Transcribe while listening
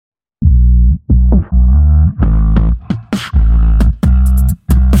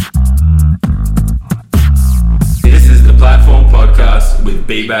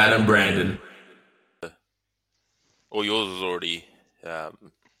B-Bad and Brandon. Or yours was already.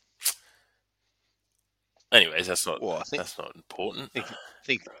 Anyways, that's not important. I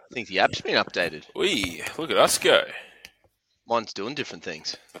think the app's been updated. Wee, look at us go. Mine's doing different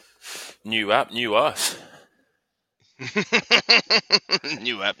things. New app, new us.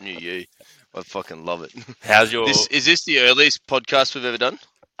 New app, new you. I fucking love it. How's your? Is this the earliest podcast we've ever done?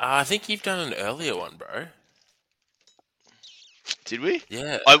 I think you've done an earlier one, bro. Did we?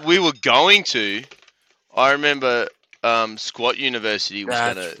 Yeah. We were going to. I remember Squat University was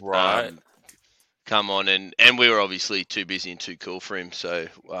going to come on, and we were obviously too busy and too cool for him, so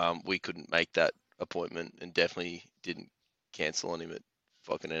we couldn't make that appointment, and definitely didn't cancel on him at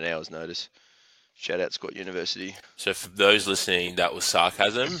fucking an hour's notice. Shout out Squat University. So for those listening, that was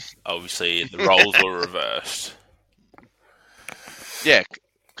sarcasm. Obviously, the roles were reversed. Yeah,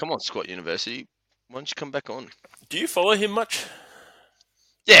 come on, Squat University. Why don't you come back on? Do you follow him much?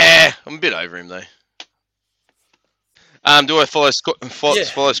 Yeah, I'm a bit over him though. Do I follow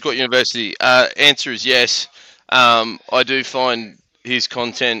Squat University? Answer is yes. I do find his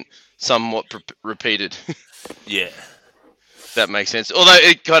content somewhat repeated. Yeah. That makes sense. Although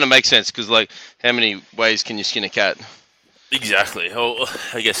it kind of makes sense because, like, how many ways can you skin a cat? Exactly. Well,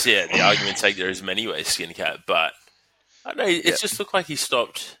 I guess, yeah, the argument's like there is many ways to skin a cat, but I don't know, it just looked like he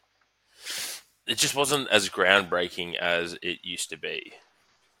stopped. It just wasn't as groundbreaking as it used to be.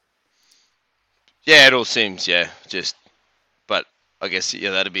 Yeah, it all seems, but I guess,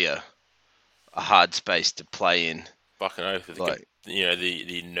 that'd be a hard space to play in. Fucking oath. The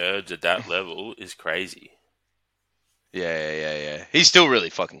nerds at that level is crazy. Yeah. He's still really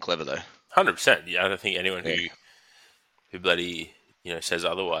fucking clever, though. 100%. Yeah, I don't think anyone who bloody says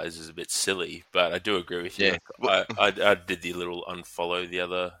otherwise is a bit silly. But I do agree with you. Yeah. I did the little unfollow the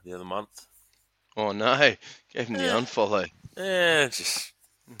other month. Oh no, gave him the unfollow. Yeah, just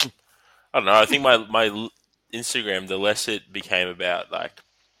I don't know. I think my Instagram, the less it became about like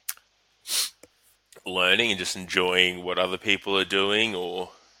learning and just enjoying what other people are doing,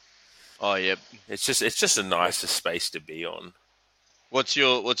 or it's just a nicer space to be on. What's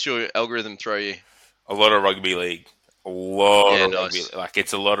your algorithm throw you? A lot of rugby league. Rugby. Like,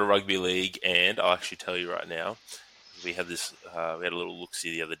 it's a lot of rugby league, and I'll actually tell you right now, we had a little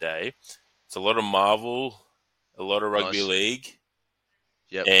look-see the other day. It's a lot of Marvel, a lot of rugby league,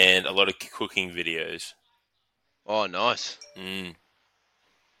 and a lot of cooking videos. Oh, nice. Mm.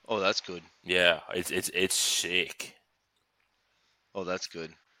 Oh, that's good. Yeah, it's sick. Oh, that's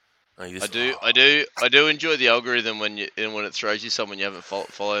good. Like I do enjoy the algorithm when it throws you someone you haven't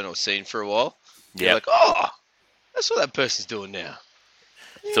followed or seen for a while. Yeah. You're like, oh, that's what that person's doing now.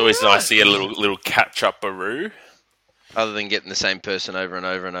 It's always nice to get a little catch-up-aroo. Other than getting the same person over and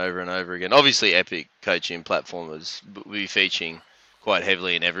over and over and over again. Obviously, Epic Coaching Platform will be featuring quite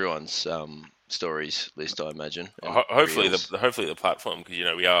heavily in everyone's stories list, I imagine. Hopefully the platform, because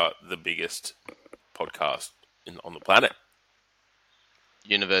we are the biggest podcast on the planet.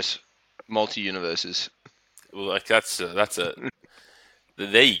 Multi-universes. Well, like that's a.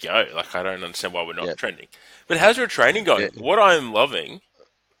 There you go. Like, I don't understand why we're not trending. But how's your training going? Yeah. What I'm loving,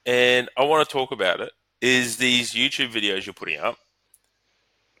 and I want to talk about it, is these YouTube videos you're putting up.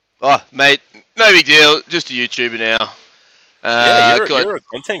 Oh, mate, no big deal. Just a YouTuber now. You're a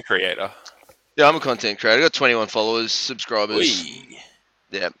content creator. Yeah, I'm a content creator. I got 21 followers, subscribers. Wee.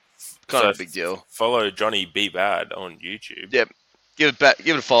 Yeah, kind of a big deal. Follow Johnny B Bad on YouTube. Yep. Give it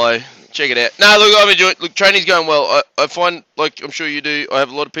a follow. Check it out. No, look, I'm enjoying. Look, training's going well. I find, like I'm sure you do, I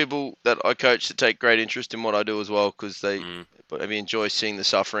have a lot of people that I coach that take great interest in what I do as well because they enjoy seeing the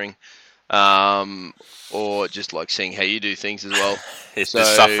suffering, or just like seeing how you do things as well. The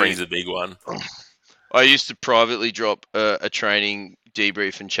suffering's a big one. I used to privately drop a training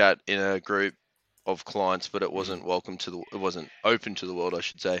debrief and chat in a group of clients, but it wasn't it wasn't open to the world, I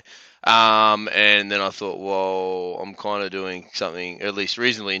should say. And then I thought, well, I'm kind of doing something at least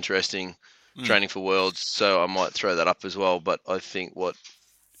reasonably interesting, training for worlds, so I might throw that up as well. But I think what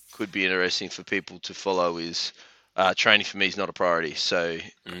could be interesting for people to follow is training for me is not a priority. So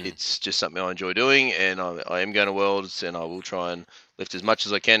it's just something I enjoy doing, and I am going to worlds, and I will try and lift as much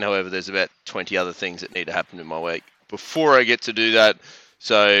as I can. However, there's about 20 other things that need to happen in my week before I get to do that.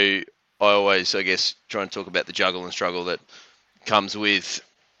 So I always, I guess, try and talk about the juggle and struggle that comes with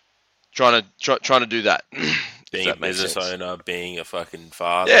trying to do that. Being a business owner, being a fucking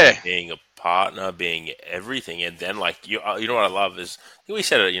father, being a partner, being everything, and then like you know what I love is, I think we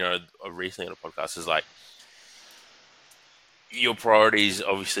said it, recently on a podcast, is like your priorities.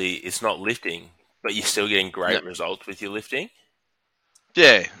 Obviously, it's not lifting, but you're still getting great results with your lifting.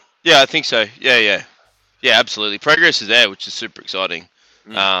 Yeah, I think so. Yeah, absolutely. Progress is there, which is super exciting.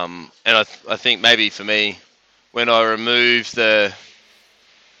 And I think maybe for me, when I remove the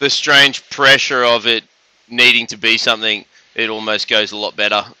strange pressure of it needing to be something, it almost goes a lot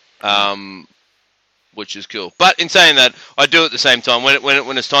better, which is cool. But in saying that, I do at the same time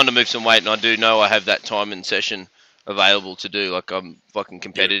when it's time to move some weight, and I do know I have that time and session available to do. Like, I'm fucking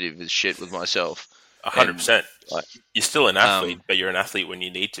competitive as shit with myself. 100%. You're still an athlete, but you're an athlete when you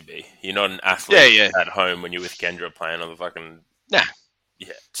need to be. You're not an athlete at home when you're with Kendra playing on the fucking. Nah.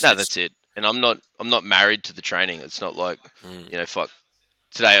 Yeah. That's it. And I'm not married to the training. It's not like fuck.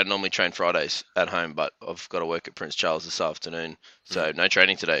 Today I normally train Fridays at home, but I've got to work at Prince Charles this afternoon, so no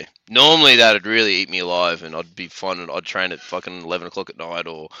training today. Normally that'd really eat me alive, and I'd be fine. I'd train at fucking 11 o'clock at night,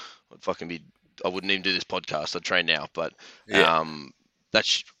 or I wouldn't even do this podcast. I'd train now, but I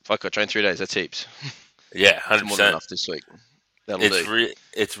train 3 days. That's heaps. Yeah, 100%. More than enough this week.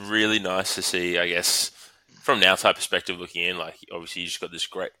 It's really nice to see, I guess, from an outside perspective looking in. Like, obviously, you just got this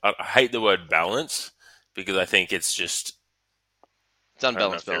great. I hate the word balance because I think it's just. It's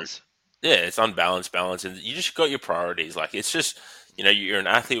unbalanced balance. Yeah, it's unbalanced balance, and you just got your priorities. Like, it's just, you're an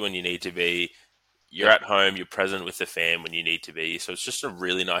athlete when you need to be. You're at home. You're present with the fam when you need to be. So it's just a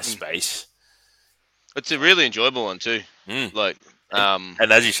really nice space. It's a really enjoyable one too. Like,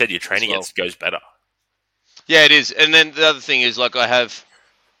 and as you said, your training goes better. Yeah, it is. And then the other thing is, like,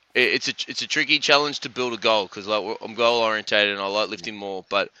 it's a tricky challenge to build a goal because, like, I'm goal orientated and I like lifting more,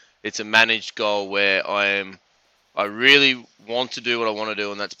 but it's a managed goal where I really want to do what I want to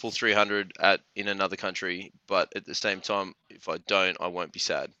do, and that's pull 300 in another country. But at the same time, if I don't, I won't be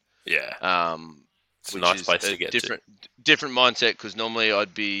sad. Yeah. It's a nice place to get different mindset, because normally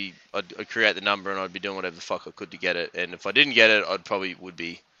I'd create the number and I'd be doing whatever the fuck I could to get it. And if I didn't get it, would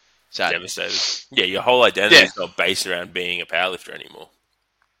be sad. Devastated. Yeah, your whole identity is not based around being a powerlifter anymore.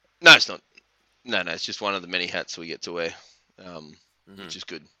 No, it's not. No, it's just one of the many hats we get to wear, which is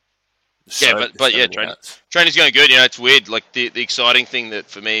good. Training's going good. It's weird. Like, the exciting thing that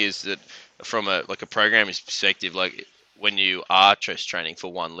for me is that from a programming perspective, like, when you are just training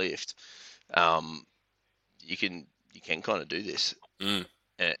for one lift, you can kind of do this, and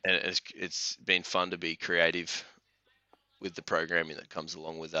it's been fun to be creative with the programming that comes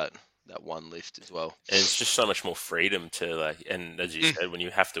along with that one lift as well. And it's just so much more freedom to, like, and as you said, when you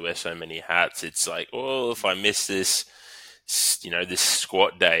have to wear so many hats, it's like, oh, if I miss this. This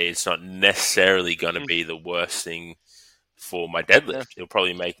squat day, it's not necessarily going to be the worst thing for my deadlift. Yeah. It'll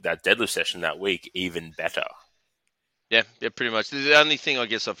probably make that deadlift session that week even better. Yeah, pretty much. The only thing I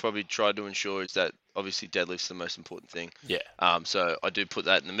guess I've probably tried to ensure is that obviously deadlift's the most important thing. Yeah. So I do put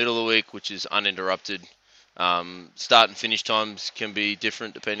that in the middle of the week, which is uninterrupted. Start and finish times can be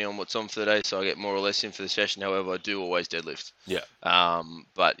different depending on what's on for the day, so I get more or less in for the session. However, I do always deadlift. Yeah.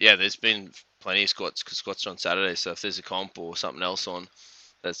 But yeah, there's been plenty of squats, because squats are on Saturday, so if there's a comp or something else on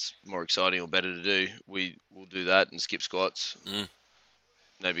that's more exciting or better to do, we'll do that and skip squats.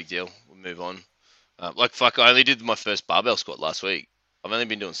 No big deal. We'll move on. I only did my first barbell squat last week. I've only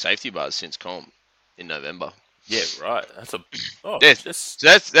been doing safety bars since comp in November. Yeah, right. That's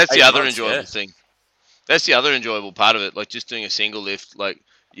the other enjoyable thing. That's the other enjoyable part of it. Like, just doing a single lift. Like,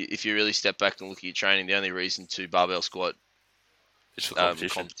 if you really step back and look at your training, the only reason to barbell squat,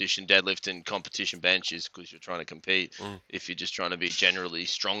 competition deadlift and competition bench, is because you're trying to compete. If you're just trying to be generally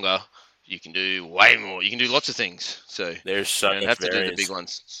stronger, you can do way more. You can do lots of things. So there's so you don't have to do the big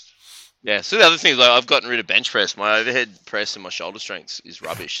ones. Yeah. So the other thing is, like, I've gotten rid of bench press. My overhead press and my shoulder strength is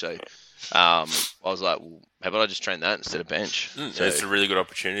rubbish. So I was like, well, how about I just train that instead of bench? So it's a really good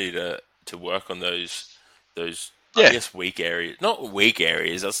opportunity to work on those I guess weak areas. Not weak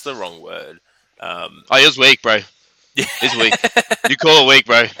areas. That's the wrong word. It was weak, bro. It's weak. You call it weak,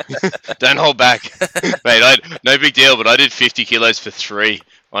 bro. Don't hold back. Mate, no big deal, but I did 50 kilos for 3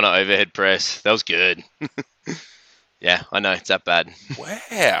 on an overhead press. That was good. Yeah, I know. It's that bad.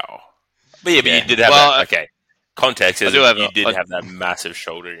 Wow. But you did have that. Okay. Context is you did have that massive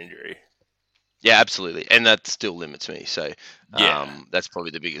shoulder injury. Yeah, absolutely. And that still limits me. So that's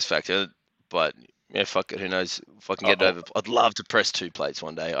probably the biggest factor. But yeah, fuck it. Who knows if I can get it over. I'd love to press 2 plates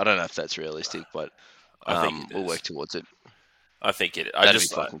one day. I don't know if that's realistic, but I think we'll work towards it. I think it. That'd be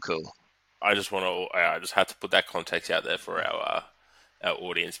fucking cool. I just had to put that context out there for our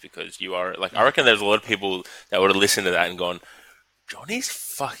audience, because you are, like, I reckon there's a lot of people that would have listened to that and gone, Johnny's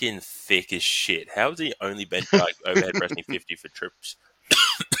fucking thick as shit. How is he only bench like overhead pressing 50 for trips?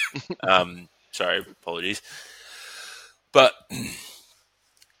 Sorry, apologies. But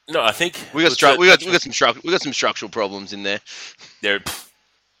no, I think we got some structural problems in there.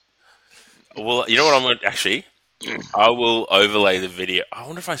 Well, you know what I'm going to actually? I will overlay the video. I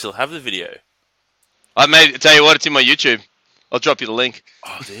wonder if I still have the video. Tell you what, it's in my YouTube. I'll drop you the link.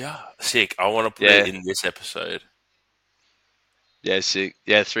 Oh, dear. Sick. I want to put it in this episode. Yeah, sick.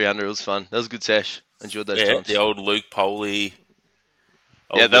 Yeah, 300 was fun. That was a good sesh. Enjoyed those times. The old Luke Poley.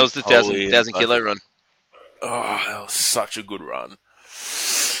 Yeah, that was the 1,000 kilo run. Oh, that was such a good run.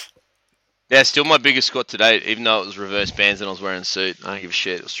 Yeah, still my biggest squat to date, even though it was reverse bands and I was wearing a suit. I don't give a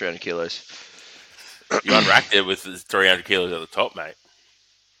shit. It was 300 kilos. You unracked it with 300 kilos at the top, mate.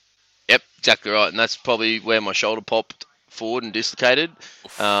 Yep, exactly right. And that's probably where my shoulder popped forward and dislocated.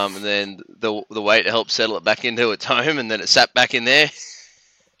 And then the weight helped settle it back into its home, and then it sat back in there.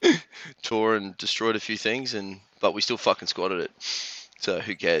 Tore and destroyed a few things, but we still fucking squatted it. So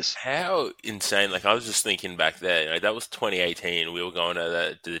who cares? How insane! Like I was just thinking back there, that was 2018. We were going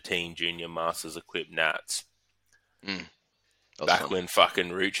to the Teen Junior Masters Equip Nats. Back when fucking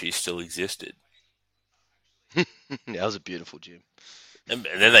Rucci still existed. Yeah, that was a beautiful gym. And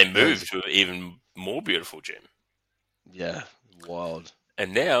then they moved to an even more beautiful gym. Yeah, wild.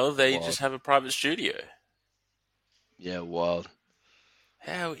 And now they just have a private studio. Yeah, wild.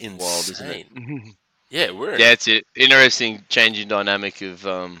 How insane! Wild, isn't it? Yeah, it's an interesting changing dynamic of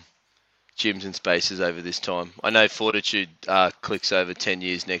gyms and spaces over this time. I know Fortitude clicks over 10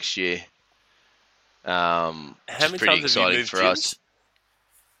 years next year. How many times exciting have you moved for gyms? Us.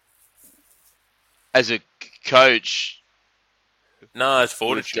 As a coach, no, it's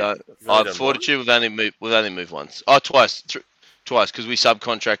Fortitude. Fortitude, we've only moved once. Oh, twice, because we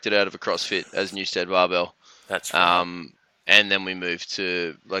subcontracted out of a CrossFit as Newstead Barbell. That's right. And then we moved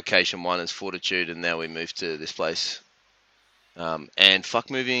to location 1 as Fortitude, and now we moved to this place. And fuck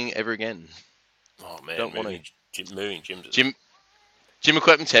moving ever again. Oh man, don't want to moving gyms. Gym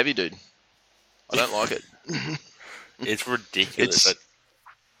equipment's heavy, dude. I don't like it. It's ridiculous.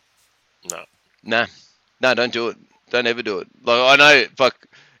 No, don't do it. Don't ever do it. Like I know, fuck.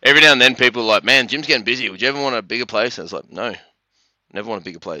 Every now and then people are like, man, gym's getting busy. Would you ever want a bigger place? I was like, no, never want a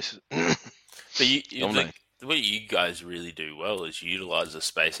bigger place. But what you guys really do well is utilize the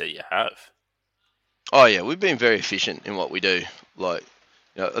space that you have. Oh yeah, we've been very efficient in what we do. Like,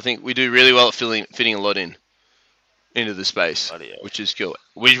 I think we do really well at fitting a lot into the space, which is cool.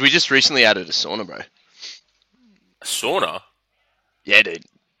 We just recently added a sauna, bro. A sauna? Yeah, dude.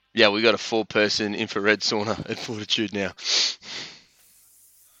 Yeah, we got a 4-person infrared sauna at Fortitude now.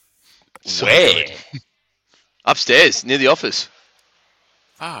 Where? Upstairs, near the office.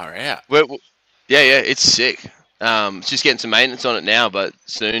 Far out. Yeah, it's sick. It's just getting some maintenance on it now, but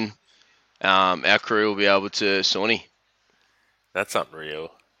soon our crew will be able to sauna. That's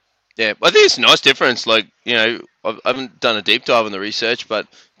unreal. Yeah, I think it's a nice difference. Like, I haven't done a deep dive on the research, but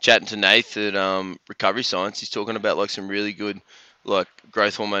chatting to Nath at Recovery Science, he's talking about like some really good like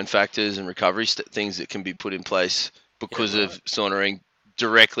growth hormone factors and recovery things that can be put in place because of saunaing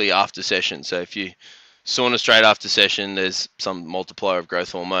directly after session. So if you sauna straight after session, there's some multiplier of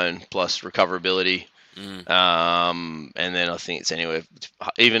growth hormone plus recoverability. And then I think it's anywhere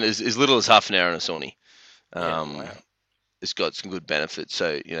even as little as half an hour in a sauna. It's got some good benefits.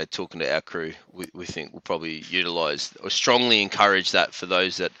 So, talking to our crew, we think we'll probably utilize or strongly encourage that for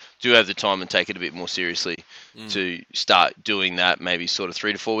those that do have the time and take it a bit more seriously to start doing that maybe sort of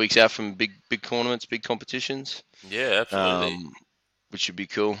 3 to 4 weeks out from big tournaments, big competitions. Yeah, absolutely. Which would be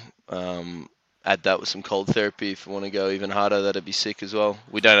cool. Add that with some cold therapy if you want to go even harder. That'd be sick as well.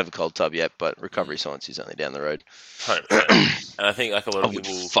 We don't have a cold tub yet, but Recovery Science is only down the road. 100%. And I think like a lot of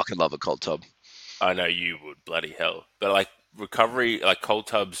people fucking love a cold tub. I know you would, bloody hell. But like recovery, like cold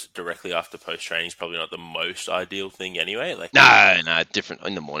tubs directly after post training is probably not the most ideal thing anyway. Like no, different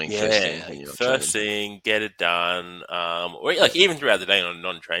in the morning. Yeah, first thing, get it done. Or like even throughout the day on a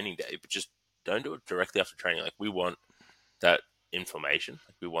non-training day, but just don't do it directly after training. Like we want that inflammation,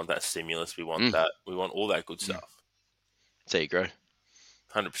 like we want that stimulus, we want that, we want all that good stuff. That's how you grow.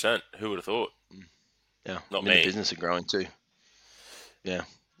 100%. Who would have thought? Yeah, not me. The business of growing too. Yeah.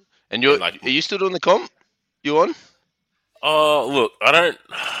 And are you still doing the comp? You on? Oh, look, I don't.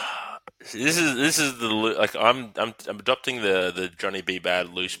 This is the like I'm adopting the Johnny B.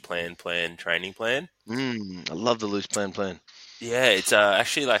 Bad loose plan training plan. I love the loose plan. Yeah, it's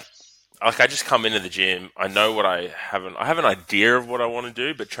actually like I just come into the gym. I know what I have an idea of what I want to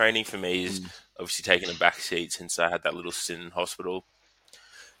do, but training for me is obviously taking a back seat since I had that little stint in hospital,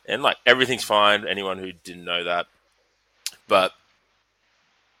 and like everything's fine. Anyone who didn't know that, but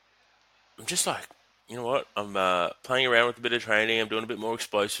I'm just like, you know what? I'm playing around with a bit of training. I'm doing a bit more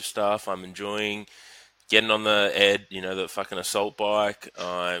explosive stuff. I'm enjoying getting on the Ed, the fucking assault bike.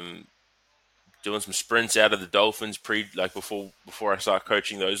 I'm doing some sprints out of the Dolphins before I start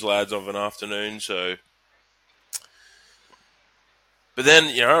coaching those lads of an afternoon. So, But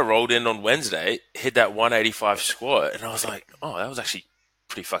then, I rolled in on Wednesday, hit that 185 squat, and I was like, oh, that was actually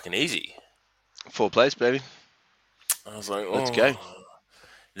pretty fucking easy. 4 plates, baby. I was like, oh. Let's go.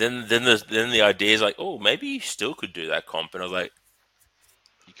 Then the idea is like, oh, maybe you still could do that comp, and I was like,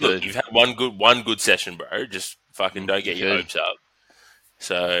 look, you've had one good session, bro. Just fucking don't get your hopes up.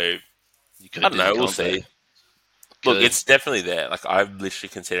 So I don't know. We'll see. Look, it's definitely there. Like, I'm literally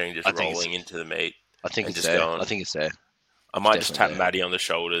considering just rolling into the meet. I think it's there. I think it's there. I might just tap Maddie on the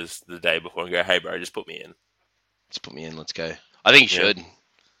shoulders the day before and go, "Hey, bro, just put me in." Just put me in. Let's go. I think you should.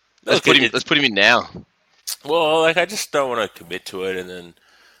 Let's put him in now. Well, like, I just don't want to commit to it, and then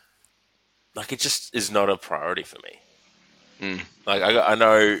like, it just is not a priority for me. Like, I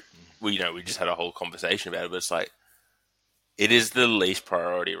know we just had a whole conversation about it, but it's like it is the least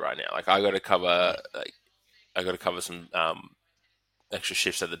priority right now. Like, I got to cover some extra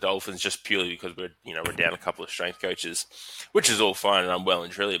shifts at the Dolphins just purely because we're down a couple of strength coaches, which is all fine and I'm well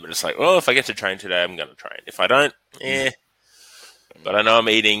and truly. But it's like, well, if I get to train today, I'm going to train. If I don't, But I know I'm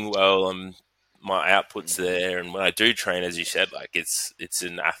eating well. My output's there, and when I do train, as you said, like it's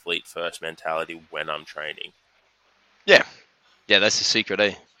an athlete first mentality when I'm training. Yeah, that's the secret,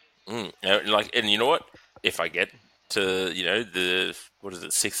 eh? And you know what? If I get to the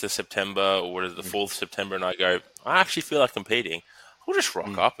 6th of September or the 4th of September, and I go, I actually feel like competing, I'll just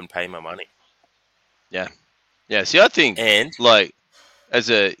rock up and pay my money. Yeah. See, I think, and like,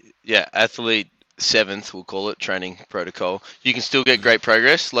 as a athlete 7th, we'll call it, training protocol, you can still get great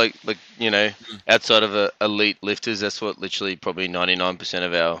progress. Like outside of elite lifters, that's what literally probably 99%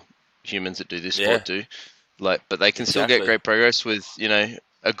 of our humans that do this sport do. Like, but they can still get great progress with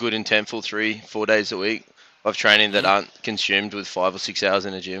a good intentful 3-4 days a week of training that aren't consumed with 5 or 6 hours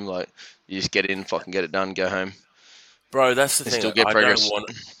in a gym. Like, you just get in, fucking get it done, go home. Bro, that's the thing. Still get progress.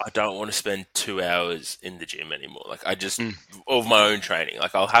 I don't want to spend 2 hours in the gym anymore. Like, I just of my own training.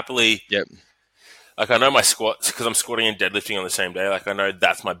 Like, I'll happily. Yep. Like, I know my squats because I'm squatting and deadlifting on the same day. Like, I know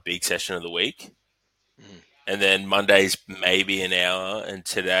that's my big session of the week. And then Monday's maybe an hour, and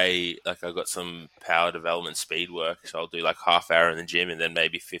today, like, I've got some power development speed work, so I'll do like half hour in the gym, and then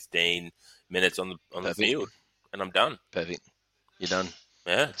maybe 15 minutes on the field, and I'm done. Perfect. You're done.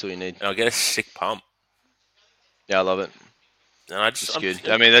 Yeah, that's all you need. And I'll get a sick pump. Yeah, I love it. And it's good.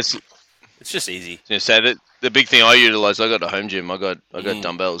 I mean, it's just easy. Say that the big thing I utilize, I got a home gym. I got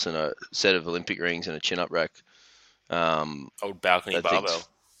dumbbells and a set of Olympic rings and a chin up rack. Old balcony barbell.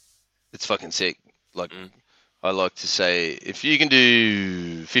 It's fucking sick. Like, I like to say, if you can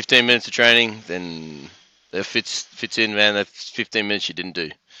do 15 minutes of training, then that fits in, man. That's 15 minutes you didn't do.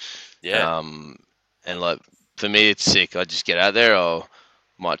 Yeah. And like, for me, it's sick. I just get out there. I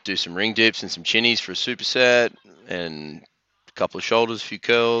might do some ring dips and some chinnies for a superset, and a couple of shoulders, a few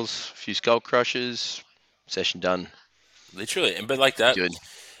curls, a few skull crushes. Session done. Literally, but like that. Good.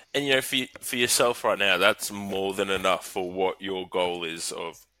 And for yourself right now, that's more than enough for what your goal is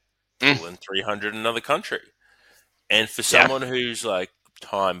of pulling 300 in another country. And for someone who's like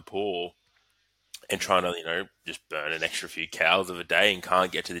time poor and trying to, just burn an extra few calories of a day and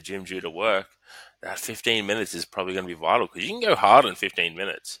can't get to the gym due to work, that 15 minutes is probably going to be vital because you can go hard in 15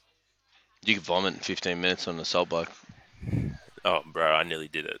 minutes. You can vomit in 15 minutes on an assault bike. Oh, bro, I nearly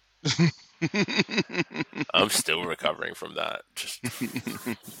did it. I'm still recovering from that.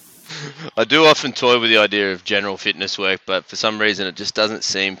 I do often toy with the idea of general fitness work, but for some reason it just doesn't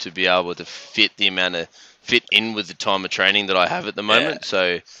seem to be able to fit in with the time of training that I have at the moment.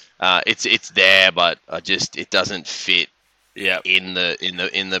 So it's there, but it doesn't fit in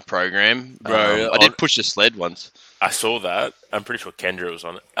the program. Bro, I did push the sled once. I saw that. I'm pretty sure Kendra was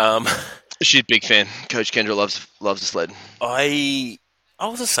on it. She's a big fan. Coach Kendra loves the sled. I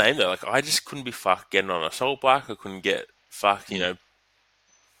was the same though. Like, I just couldn't be fucked getting on a assault bike. I couldn't get fucking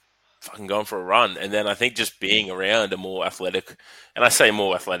going for a run. And then I think just being around a more athletic, and I say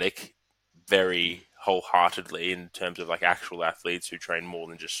more athletic very wholeheartedly in terms of like actual athletes who train more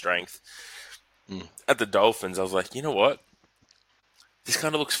than just strength. At the Dolphins, I was like, you know what? This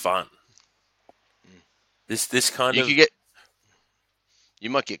kind of looks fun. This kind of... You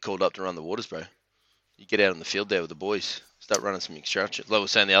might get called up to run the waters, bro. You get out on the field there with the boys. Start running some extraction. Like we were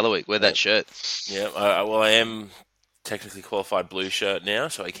saying the other week, wear that shirt. Yeah, I am technically qualified blue shirt now,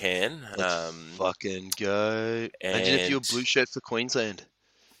 so I can. Let's fucking go. Imagine if you're a blue shirt for Queensland.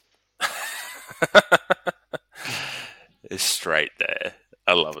 It's straight there.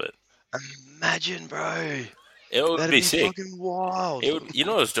 I love it. Imagine, bro. It would That'd be sick. Fucking wild. You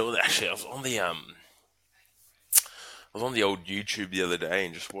know what I was doing? Actually, I was on the old YouTube the other day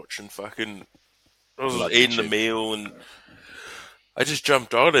and just watching fucking... I was eating a meal and I just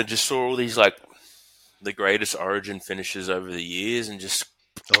jumped on and just saw all these like the greatest Origin finishes over the years, and just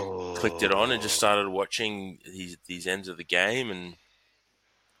clicked it on and just started watching these ends of the game, and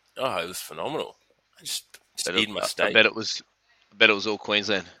it was phenomenal. I just eat my steak. I bet it was all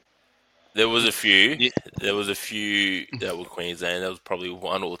Queensland. There was a few. Yeah. There was a few that were Queensland. There was probably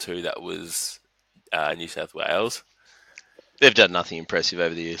one or two that was New South Wales. They've done nothing impressive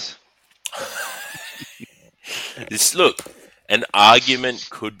over the years. Look, an argument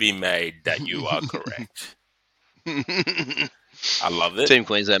could be made that you are correct. I love it. Team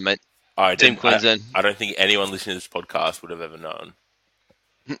Queensland, mate. Team Queensland. I don't think anyone listening to this podcast would have ever known.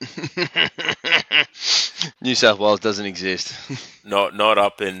 New South Wales doesn't exist. Not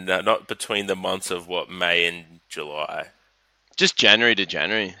between the months of May and July. Just January to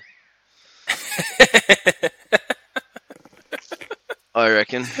January. I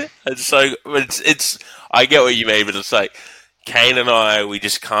reckon. It's I get what you mean, but it's like Kane and I, we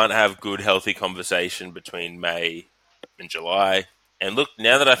just can't have good, healthy conversation between May and July. And look,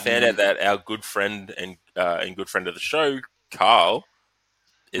 now that I found out that our good friend and good friend of the show, Carl,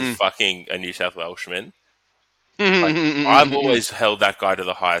 is fucking a New South Welshman. I've always held that guy to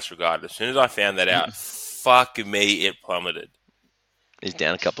the highest regard. As soon as I found that out, fuck me, it plummeted. He's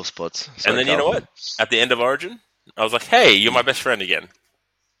down a couple of spots. Sorry, and then Carl. You know what? At the end of Origin, I was like, hey, you're my best friend again.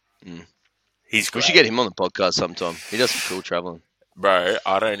 He's great. We should get him on the podcast sometime. He does some cool traveling. Bro,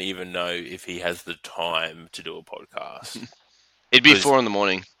 I don't even know if he has the time to do a podcast. It'd be 4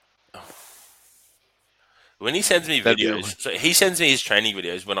 a.m. When he sends me videos, so he sends me his training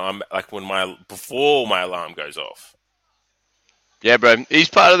videos before my alarm goes off. Yeah, bro. He's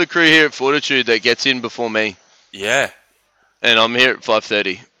part of the crew here at Fortitude that gets in before me. Yeah. And I'm here at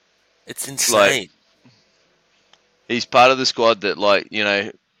 5:30. It's insane. He's part of the squad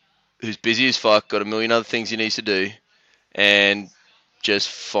that, who's busy as fuck, got a million other things he needs to do, and just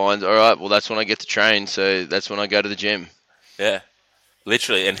finds, all right, well, that's when I get to train, so that's when I go to the gym. Yeah.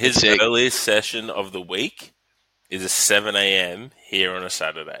 Literally. And his earliest session of the week is a 7 a.m. here on a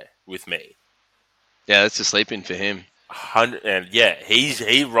Saturday with me. Yeah, that's a sleep in for him. And yeah,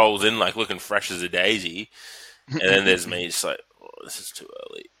 he rolls in looking fresh as a daisy. And then there's me, just this is too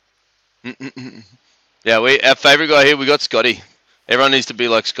early. Yeah, our favourite guy here, we got Scotty. Everyone needs to be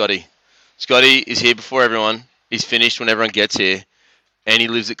like Scotty. Scotty is here before everyone. He's finished when everyone gets here. And he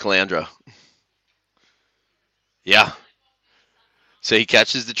lives at Caloundra. Yeah. So he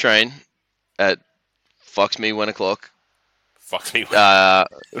catches the train at 1 o'clock.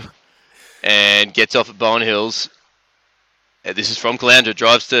 And gets off at Bowen Hills. This is from Caloundra.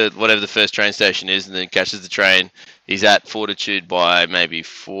 Drives to whatever the first train station is, and then catches the train. He's at Fortitude by maybe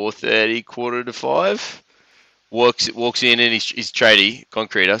 4:30, 4:45. Walks in, and he's tradie,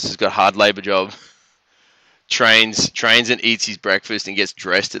 concreter, so he's got a hard labour job. Trains and eats his breakfast and gets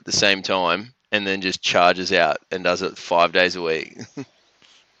dressed at the same time, and then just charges out and does it 5 days a week.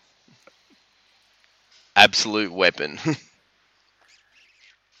 Absolute weapon.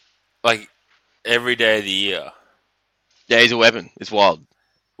 Every day of the year. Yeah, he's a weapon. It's wild.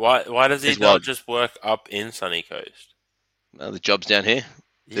 Why does he not just work up in Sunny Coast? No, the job's down here.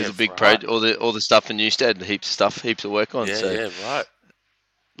 There's a big project, all the stuff in Newstead, heaps of work on. Yeah, right.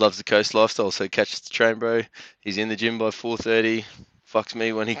 Loves the coast lifestyle, so catches the train, bro. He's in the gym by 4:30. Fucks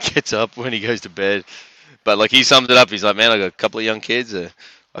me when he gets up, when he goes to bed. But he summed it up. He's like, man, I got a couple of young kids. The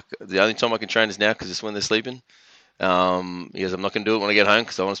only time I can train is now because it's when they're sleeping. He goes, I'm not going to do it when I get home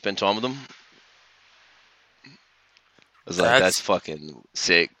because I want to spend time with them. I was like, that's fucking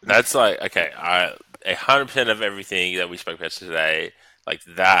sick. That's okay, 100% of everything that we spoke about today,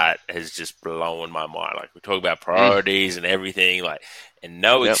 that has just blown my mind. We talk about priorities and everything, and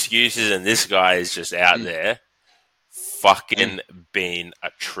no excuses, and this guy is just out there fucking being a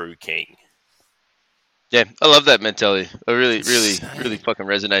true king. Yeah, I love that mentality. It really fucking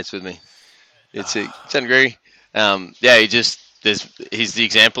resonates with me. It's San Gregory. He's the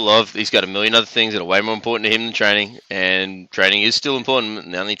example of, he's got a million other things that are way more important to him than training, and training is still important,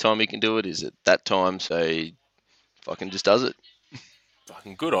 and the only time he can do it is at that time, so he fucking just does it.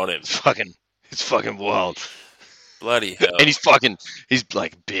 Fucking good on him. It's fucking wild. Bloody hell. And he's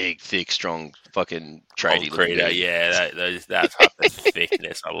big, thick, strong, fucking tradie. Yeah, that type of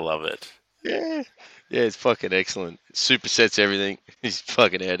thickness. I love it. Yeah, it's fucking excellent. Supersets everything. He's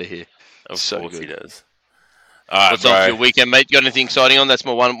fucking out of here. Of course he does. What's on for your weekend, mate? You got anything exciting on? That's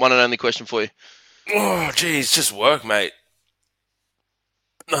my one and only question for you. Oh, geez, just work, mate.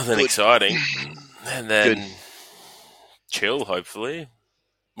 Nothing exciting. And then chill, hopefully.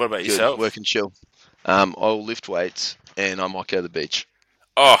 What about yourself? Work and chill. I'll lift weights and I might go to the beach.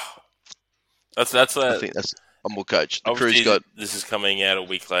 Oh, that's I think that's I'm more coach. The crew's got. This is coming out a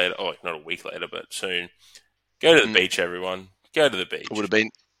week later. Oh, not a week later, but soon. Go to the beach, everyone. Go to the beach. I would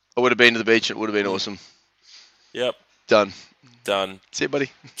have been to the beach. It would have been awesome. Yep. Done. See you,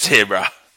 buddy. See you, bro.